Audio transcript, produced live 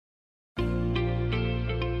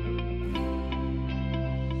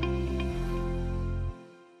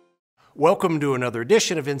Welcome to another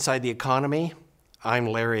edition of Inside the Economy. I'm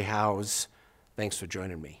Larry Howes. Thanks for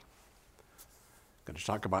joining me. I'm going to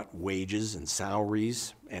talk about wages and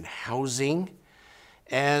salaries and housing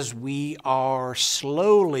as we are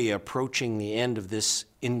slowly approaching the end of this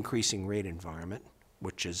increasing rate environment,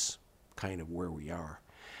 which is kind of where we are.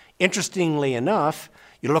 Interestingly enough,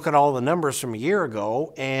 you look at all the numbers from a year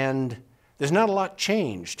ago and there's not a lot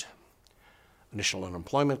changed. Initial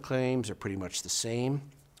unemployment claims are pretty much the same.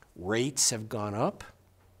 Rates have gone up.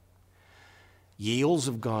 Yields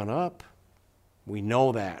have gone up. We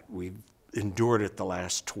know that. We've endured it the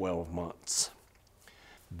last 12 months.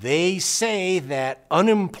 They say that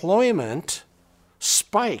unemployment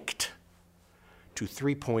spiked to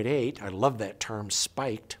 3.8. I love that term,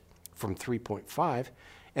 spiked, from 3.5,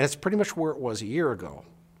 and it's pretty much where it was a year ago.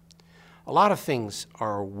 A lot of things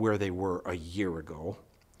are where they were a year ago.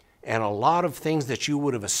 And a lot of things that you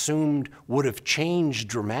would have assumed would have changed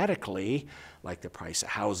dramatically, like the price of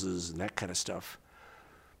houses and that kind of stuff,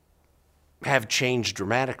 have changed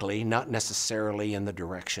dramatically, not necessarily in the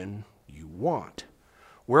direction you want.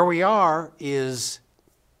 Where we are is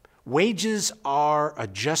wages are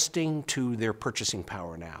adjusting to their purchasing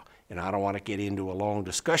power now. And I don't want to get into a long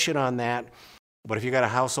discussion on that, but if you got a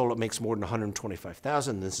household that makes more than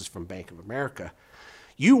 $125,000, this is from Bank of America,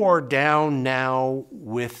 you are down now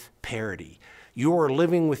with parity. You are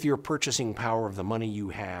living with your purchasing power of the money you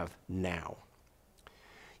have now.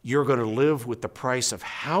 You're going to live with the price of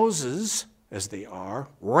houses as they are,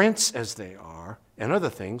 rents as they are, and other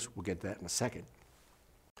things. We'll get to that in a second.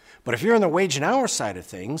 But if you're on the wage and hour side of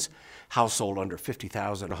things, household under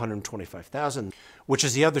 $50,000, $125,000, which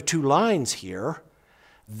is the other two lines here,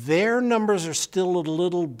 their numbers are still a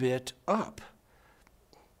little bit up.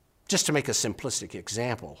 Just to make a simplistic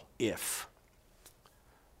example, if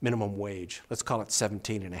minimum wage, let's call it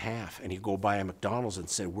 17 and a half, and you go by a McDonald's and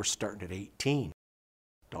say, we're starting at $18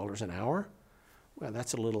 an hour, well,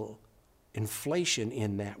 that's a little inflation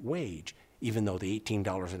in that wage. Even though the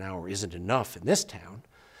 $18 an hour isn't enough in this town,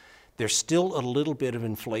 there's still a little bit of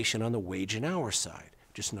inflation on the wage and hour side,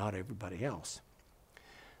 just not everybody else.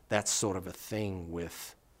 That's sort of a thing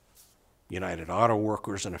with United Auto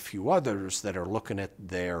Workers and a few others that are looking at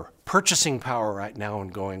their purchasing power right now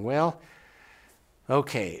and going, well,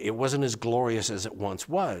 okay, it wasn't as glorious as it once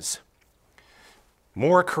was.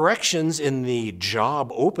 More corrections in the job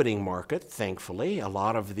opening market, thankfully. A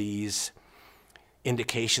lot of these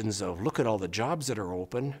indications of look at all the jobs that are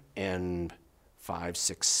open and 5,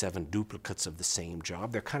 6, 7 duplicates of the same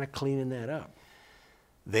job, they're kind of cleaning that up.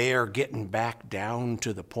 They are getting back down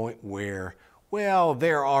to the point where, well,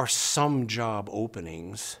 there are some job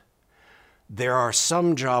openings. There are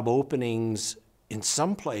some job openings in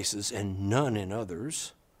some places and none in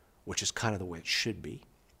others, which is kind of the way it should be.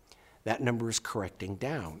 That number is correcting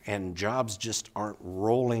down, and jobs just aren't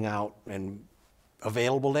rolling out and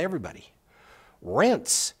available to everybody.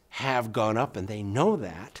 Rents have gone up, and they know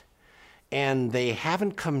that, and they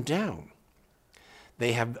haven't come down.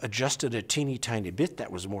 They have adjusted a teeny tiny bit. That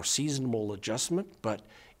was a more seasonable adjustment, but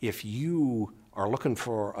if you are looking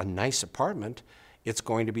for a nice apartment, it's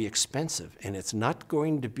going to be expensive, and it's not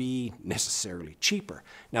going to be necessarily cheaper.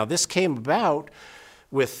 Now, this came about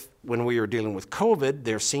with when we were dealing with COVID.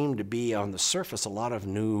 There seemed to be on the surface a lot of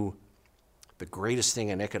the greatest thing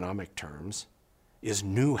in economic terms is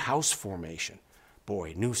new house formation.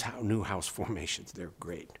 Boy, new house formations, they're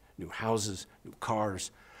great. New houses, new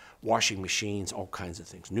cars, washing machines, all kinds of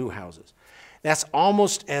things, new houses. That's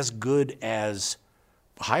almost as good as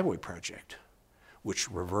a highway project,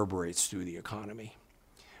 which reverberates through the economy.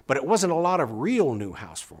 But it wasn't a lot of real new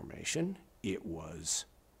house formation. It was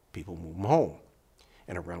people moving home.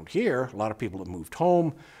 And around here, a lot of people that moved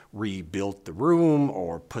home rebuilt the room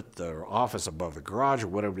or put their office above the garage or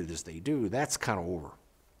whatever it is they do. That's kind of over.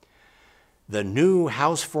 The new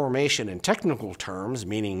house formation in technical terms,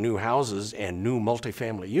 meaning new houses and new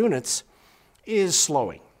multifamily units, is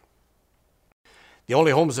slowing. The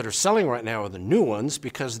only homes that are selling right now are the new ones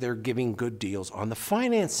because they're giving good deals on the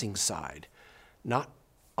financing side, not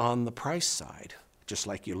on the price side. Just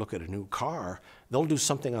like you look at a new car, they'll do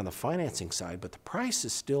something on the financing side, but the price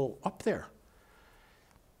is still up there.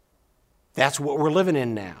 That's what we're living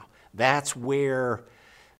in now. That's where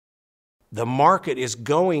the market is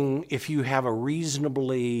going if you have a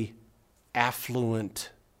reasonably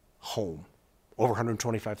affluent home. Over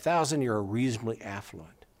 $125,000, you're a reasonably affluent.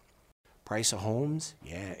 Price of homes,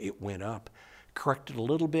 yeah, it went up. Corrected a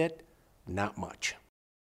little bit, not much.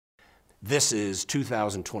 This is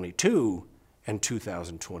 2022 and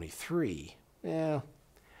 2023. Yeah,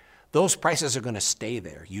 those prices are going to stay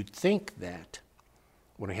there. You'd think that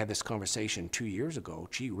when I had this conversation 2 years ago,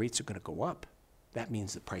 gee, rates are going to go up. That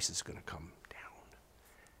means the price is going to come down.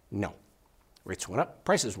 No. Rates went up,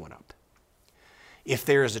 prices went up. If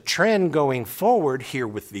there is a trend going forward here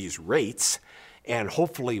with these rates, and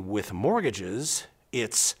hopefully with mortgages,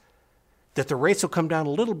 it's that the rates will come down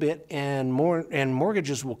a little bit and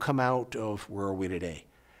mortgages will come out of, where are we today?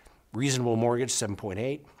 Reasonable mortgage,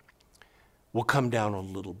 7.8, will come down a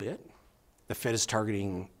little bit. The Fed is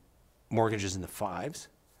targeting mortgages in the 5s.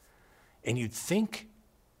 And you'd think,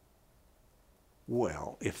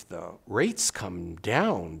 well, if the rates come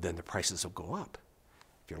down, then the prices will go up,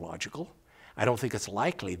 if you're logical. I don't think it's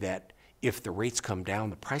likely that if the rates come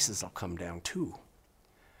down, the prices will come down too.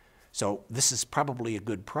 So this is probably a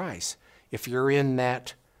good price. If you're in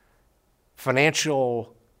that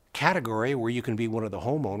financial category where you can be one of the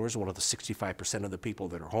homeowners, one of the 65% of the people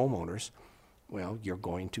that are homeowners, well, you're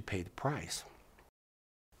going to pay the price.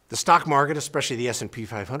 The stock market, especially the S&P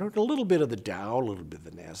 500, a little bit of the Dow, a little bit of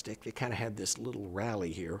the NASDAQ, they kind of had this little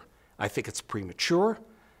rally here. I think it's premature.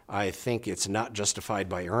 I think it's not justified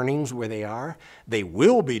by earnings where they are. They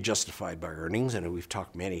will be justified by earnings, and we've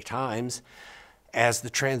talked many times, as the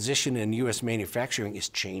transition in U.S. manufacturing is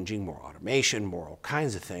changing, more automation, more all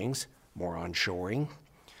kinds of things, more onshoring.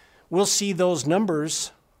 We'll see those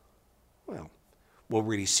numbers, well, we'll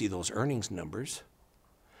really see those earnings numbers.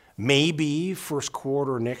 Maybe first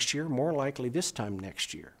quarter next year, more likely this time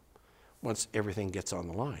next year, once everything gets on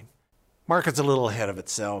the line. Market's a little ahead of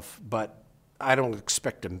itself, but I don't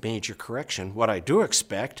expect a major correction. What I do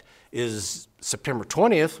expect is September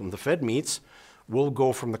 20th, when the Fed meets, we'll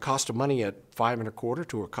go from the cost of money at 5.25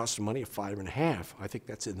 to a cost of money of 5.5. I think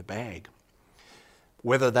that's in the bag.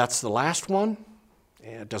 Whether that's the last one,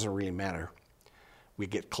 it doesn't really matter. We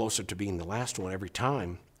get closer to being the last one every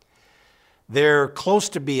time. They're close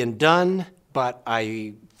to being done, but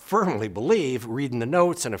I firmly believe, reading the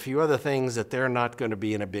notes and a few other things, that they're not going to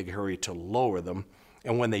be in a big hurry to lower them.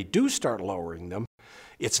 And when they do start lowering them,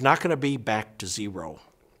 it's not going to be back to zero.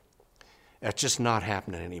 That's just not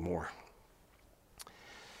happening anymore.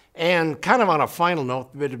 And kind of on a final note,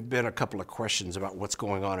 there have been a couple of questions about what's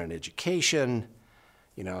going on in education.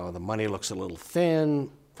 You know, the money looks a little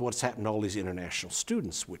thin. What's happened to all these international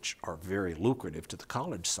students, which are very lucrative to the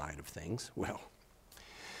college side of things? Well,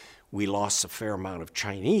 we lost a fair amount of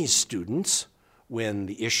Chinese students when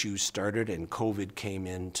the issues started and COVID came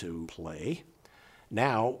into play.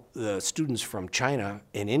 Now, the students from China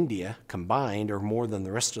and India combined are more than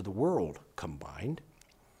the rest of the world combined.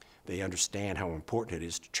 They understand how important it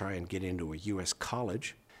is to try and get into a U.S.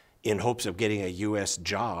 college in hopes of getting a U.S.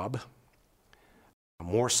 job,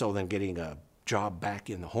 more so than getting a job back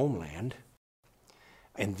in the homeland.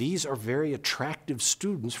 And these are very attractive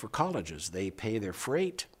students for colleges. They pay their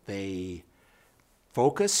freight, they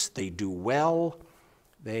focus, they do well,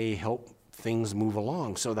 they help things move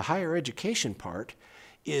along. So the higher education part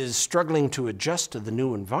is struggling to adjust to the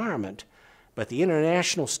new environment, but the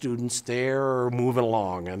international students, they're moving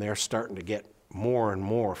along and they're starting to get more and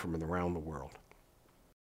more from around the world.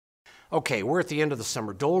 Okay, we're at the end of the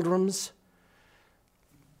summer doldrums.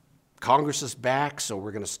 Congress is back, so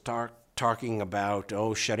we're going to start talking about,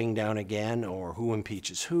 shutting down again, or who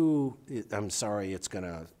impeaches who. I'm sorry, it's going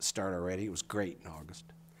to start already. It was great in August.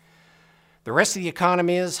 The rest of the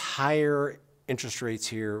economy is higher interest rates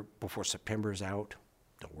here before September is out.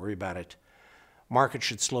 Don't worry about it. Market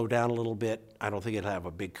should slow down a little bit. I don't think it'll have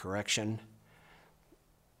a big correction.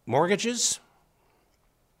 Mortgages,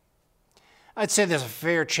 I'd say there's a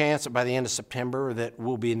fair chance that by the end of September that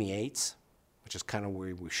we'll be in the 8s, which is kind of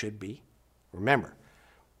where we should be. Remember,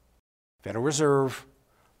 Federal Reserve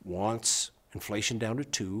wants inflation down to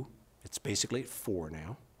 2. It's basically at 4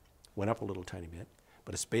 now. Went up a little tiny bit,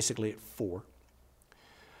 but it's basically at 4.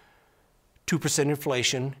 2%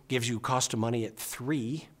 inflation gives you cost of money at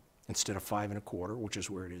 3 instead of 5.25, which is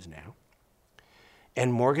where it is now.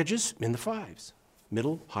 And mortgages in the 5s,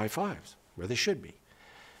 middle, high 5s, where they should be.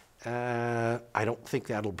 I don't think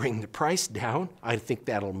that'll bring the price down. I think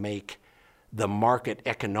that'll make the market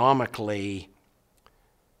economically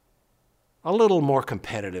a little more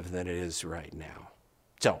competitive than it is right now.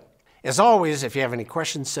 So, as always, if you have any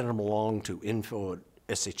questions, send them along to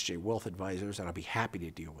info@SHJ Wealth Advisors, and I'll be happy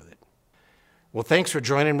to deal with it. Well, thanks for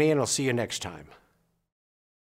joining me, and I'll see you next time.